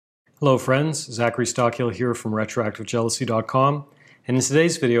Hello friends, Zachary Stockhill here from RetroactiveJealousy.com, and in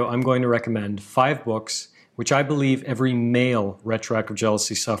today's video I'm going to recommend 5 books which I believe every male retroactive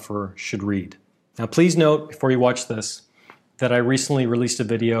jealousy sufferer should read. Now please note before you watch this that I recently released a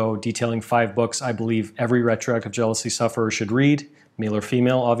video detailing 5 books I believe every retroactive jealousy sufferer should read, male or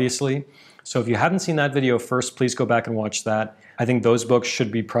female obviously. So if you haven't seen that video first, please go back and watch that. I think those books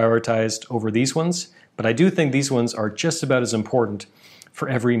should be prioritized over these ones, but I do think these ones are just about as important for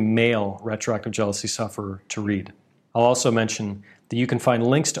every male retroactive jealousy sufferer to read. I'll also mention that you can find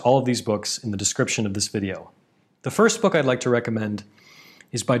links to all of these books in the description of this video. The first book I'd like to recommend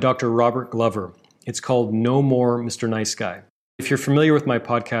is by Dr. Robert Glover. It's called No More Mr. Nice Guy. If you're familiar with my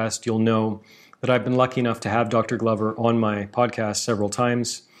podcast, you'll know that I've been lucky enough to have Dr. Glover on my podcast several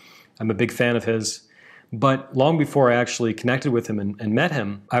times. I'm a big fan of his, but long before I actually connected with him and met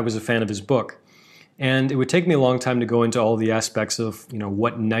him, I was a fan of his book. And it would take me a long time to go into all the aspects of,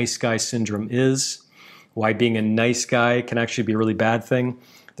 what nice guy syndrome is, why being a nice guy can actually be a really bad thing.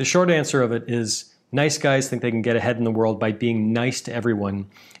 The short answer of it is nice guys think they can get ahead in the world by being nice to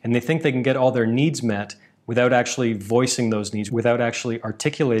everyone, and they think they can get all their needs met without actually voicing those needs, without actually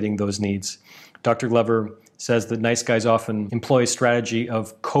articulating those needs. Dr. Glover says that nice guys often employ a strategy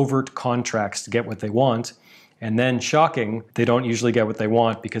of covert contracts to get what they want. And then, shocking, they don't usually get what they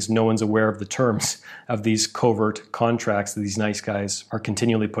want because no one's aware of the terms of these covert contracts that these nice guys are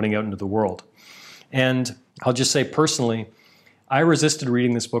continually putting out into the world. And I'll just say personally, I resisted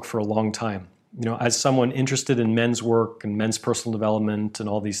reading this book for a long time. As someone interested in men's work and men's personal development and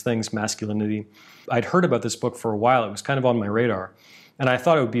all these things, masculinity, I'd heard about this book for a while. It was kind of on my radar. And I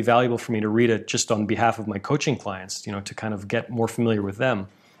thought it would be valuable for me to read it just on behalf of my coaching clients, to kind of get more familiar with them.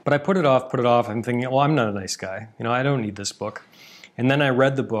 But I put it off. I'm thinking, well, I'm not a nice guy. I don't need this book. And then I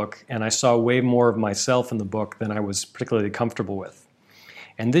read the book and I saw way more of myself in the book than I was particularly comfortable with.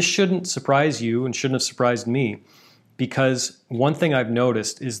 And this shouldn't surprise you and shouldn't have surprised me, because one thing I've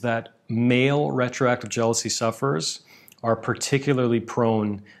noticed is that male retroactive jealousy sufferers are particularly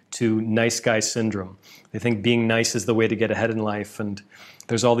prone to nice guy syndrome. They think being nice is the way to get ahead in life, and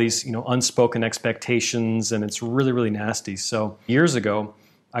there's all these unspoken expectations, and it's really, really nasty. So years ago,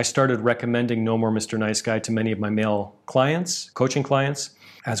 I started recommending No More Mr. Nice Guy to many of my male clients, coaching clients,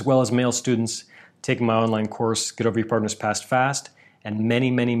 as well as male students taking my online course, Get Over Your Partner's Past Fast. And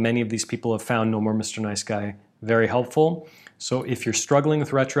many of these people have found No More Mr. Nice Guy very helpful. So if you're struggling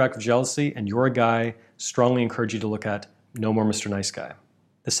with retroactive jealousy and you're a guy, strongly encourage you to look at No More Mr. Nice Guy.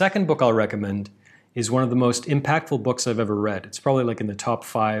 The second book I'll recommend is one of the most impactful books I've ever read. It's probably like in the top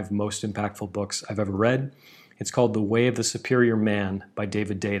 5 most impactful books I've ever read. It's called The Way of the Superior Man by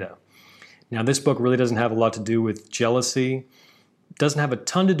David Data. Now, this book really doesn't have a lot to do with jealousy. It doesn't have a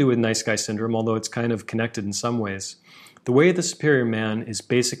ton to do with nice guy syndrome, although it's kind of connected in some ways. The Way of the Superior Man is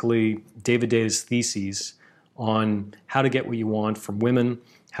basically David Data's theses on how to get what you want from women,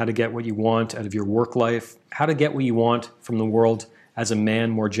 how to get what you want out of your work life, how to get what you want from the world as a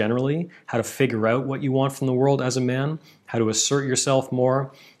man more generally, how to figure out what you want from the world as a man, how to assert yourself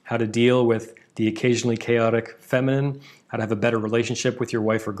more, how to deal with the occasionally chaotic feminine, how to have a better relationship with your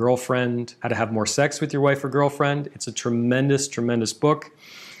wife or girlfriend, how to have more sex with your wife or girlfriend. It's a tremendous book.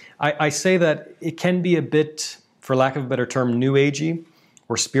 I say that it can be a bit, for lack of a better term, new agey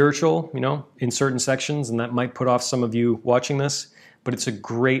or spiritual, in certain sections, and that might put off some of you watching this, but it's a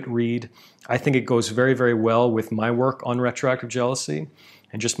great read. I think it goes very, very well with my work on retroactive jealousy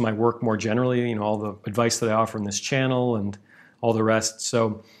and just my work more generally, all the advice that I offer in this channel and all the rest.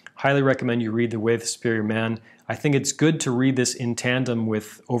 So highly recommend you read The Way of the Superior Man. I think it's good to read this in tandem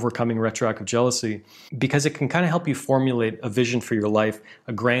with overcoming retroactive jealousy because it can kind of help you formulate a vision for your life,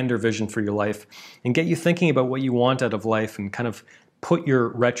 a grander vision for your life, and get you thinking about what you want out of life and kind of put your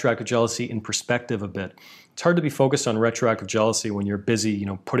retroactive jealousy in perspective a bit. It's hard to be focused on retroactive jealousy when you're busy,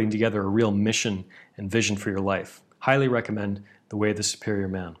 putting together a real mission and vision for your life. Highly recommend The Way of the Superior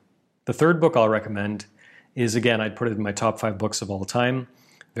Man. The third book I'll recommend is, again, I'd put it in my top 5 books of all time.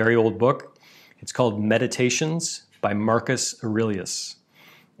 Very old book. It's called Meditations by Marcus Aurelius.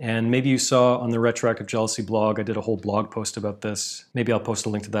 And maybe you saw on the Retroactive Jealousy blog, I did a whole blog post about this. Maybe I'll post a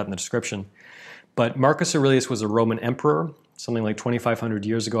link to that in the description. But Marcus Aurelius was a Roman emperor, something like 2,500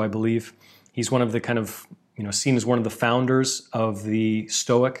 years ago, I believe. He's one of the kind of, seen as one of the founders of the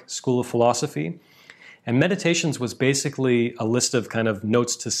Stoic school of philosophy. And Meditations was basically a list of kind of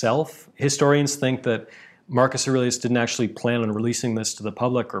notes to self. Historians think that Marcus Aurelius didn't actually plan on releasing this to the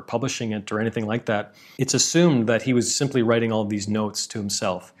public or publishing it or anything like that. It's assumed that he was simply writing all of these notes to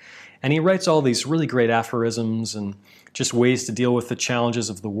himself. And he writes all these really great aphorisms and just ways to deal with the challenges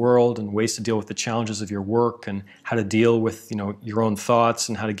of the world and ways to deal with the challenges of your work and how to deal with, your own thoughts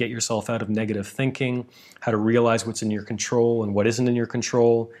and how to get yourself out of negative thinking, how to realize what's in your control and what isn't in your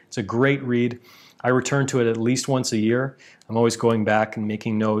control. It's a great read. I return to it at least once a year. I'm always going back and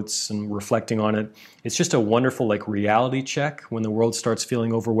making notes and reflecting on it. It's just a wonderful reality check when the world starts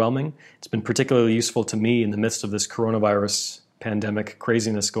feeling overwhelming. It's been particularly useful to me in the midst of this coronavirus pandemic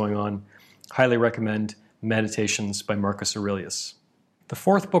craziness going on. Highly recommend Meditations by Marcus Aurelius. The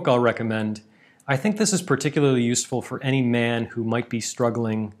fourth book I'll recommend, I think this is particularly useful for any man who might be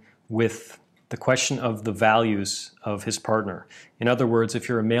struggling with the question of the values of his partner. In other words, if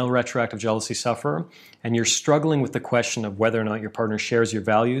you're a male retroactive jealousy sufferer and you're struggling with the question of whether or not your partner shares your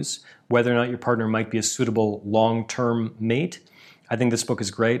values, whether or not your partner might be a suitable long-term mate, I think this book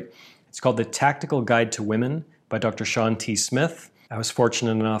is great. It's called The Tactical Guide to Women by Dr. Sean T. Smith. I was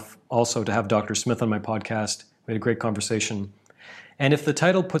fortunate enough also to have Dr. Smith on my podcast. We had a great conversation. And if the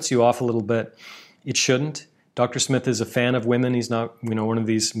title puts you off a little bit, it shouldn't. Dr. Smith is a fan of women. He's not, one of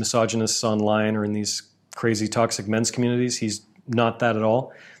these misogynists online or in these crazy toxic men's communities. He's not that at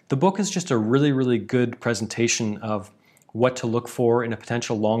all. The book is just a really, really good presentation of what to look for in a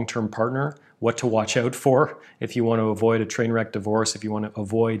potential long-term partner, what to watch out for if you want to avoid a train wreck divorce, if you want to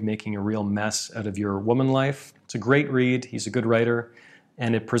avoid making a real mess out of your woman life. It's a great read. He's a good writer.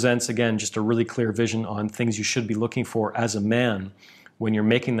 And it presents, again, just a really clear vision on things you should be looking for as a man when you're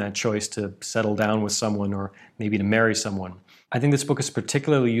making that choice to settle down with someone or maybe to marry someone. I think this book is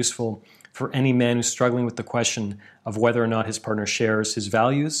particularly useful for any man who's struggling with the question of whether or not his partner shares his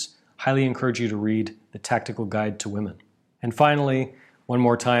values. Highly encourage you to read The Tactical Guide to Women. And finally, one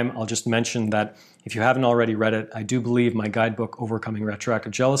more time, I'll just mention that if you haven't already read it, I do believe my guidebook, Overcoming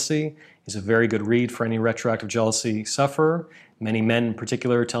Retroactive Jealousy, is a very good read for any retroactive jealousy sufferer. Many men in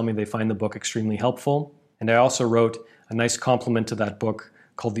particular tell me they find the book extremely helpful. And I also wrote a nice complement to that book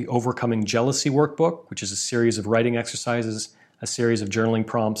called the Overcoming Jealousy Workbook, which is a series of writing exercises, a series of journaling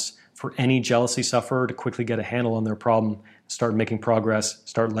prompts for any jealousy sufferer to quickly get a handle on their problem, start making progress,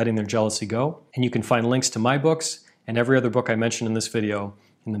 start letting their jealousy go. And you can find links to my books and every other book I mentioned in this video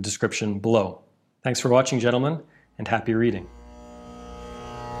in the description below. Thanks for watching, gentlemen, and happy reading.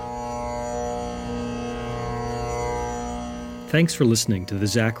 Thanks for listening to the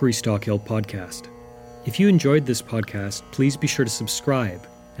Zachary Stockhill podcast. If you enjoyed this podcast, please be sure to subscribe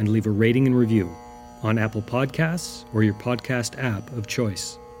and leave a rating and review on Apple Podcasts or your podcast app of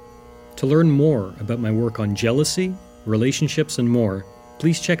choice. To learn more about my work on jealousy, relationships, and more,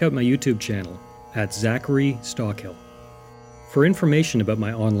 please check out my YouTube channel at Zachary Stockhill. For information about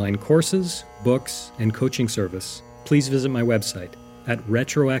my online courses, books, and coaching service, please visit my website at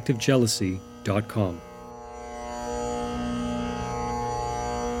retroactivejealousy.com.